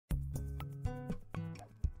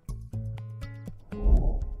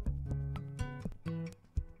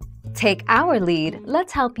Take our lead,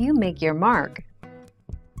 let's help you make your mark.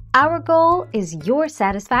 Our goal is your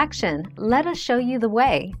satisfaction. Let us show you the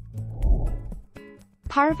way.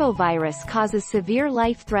 Parvovirus causes severe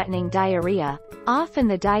life-threatening diarrhea. Often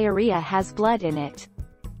the diarrhea has blood in it.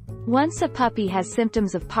 Once a puppy has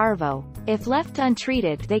symptoms of parvo, if left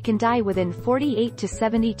untreated they can die within 48 to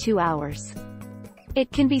 72 hours.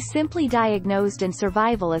 It can be simply diagnosed and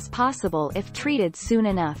survival is possible if treated soon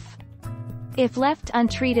enough. If left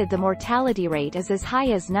untreated, the mortality rate is as high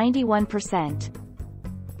as 91%.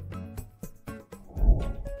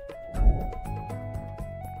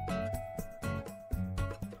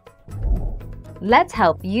 Let's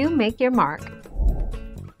help you make your mark.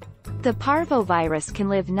 The parvovirus can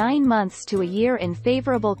live 9 months to a year in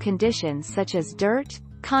favorable conditions such as dirt,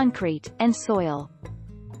 concrete, and soil.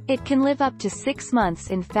 It can live up to 6 months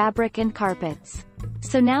in fabric and carpets.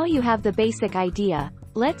 So now you have the basic idea.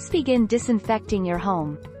 Let's begin disinfecting your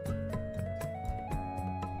home.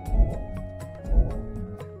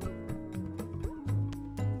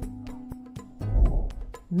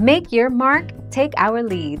 Make your mark, take our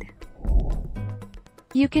lead.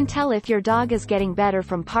 You can tell if your dog is getting better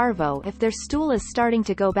from parvo if their stool is starting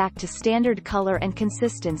to go back to standard color and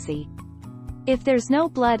consistency. If there's no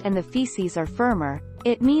blood and the feces are firmer,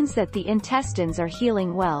 it means that the intestines are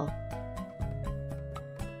healing well.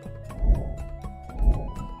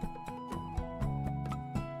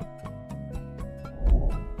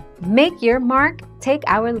 Make your mark, take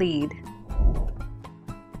our lead.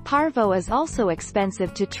 Parvo is also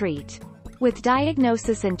expensive to treat. With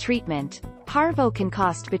diagnosis and treatment, parvo can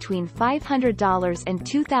cost between $500 and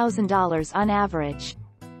 $2,000 on average.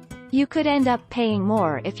 You could end up paying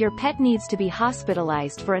more if your pet needs to be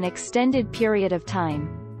hospitalized for an extended period of time.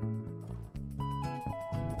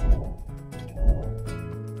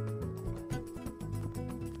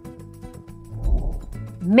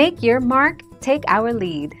 Make your mark, take our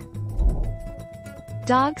lead.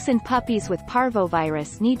 Dogs and puppies with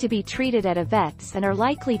parvovirus need to be treated at a vet's and are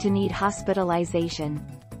likely to need hospitalization.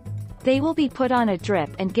 They will be put on a drip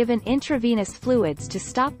and given intravenous fluids to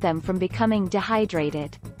stop them from becoming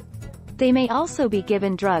dehydrated. They may also be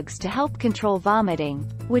given drugs to help control vomiting,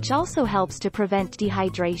 which also helps to prevent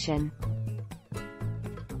dehydration.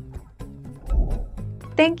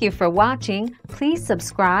 Thank you for watching. Please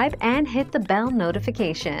subscribe and hit the bell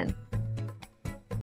notification.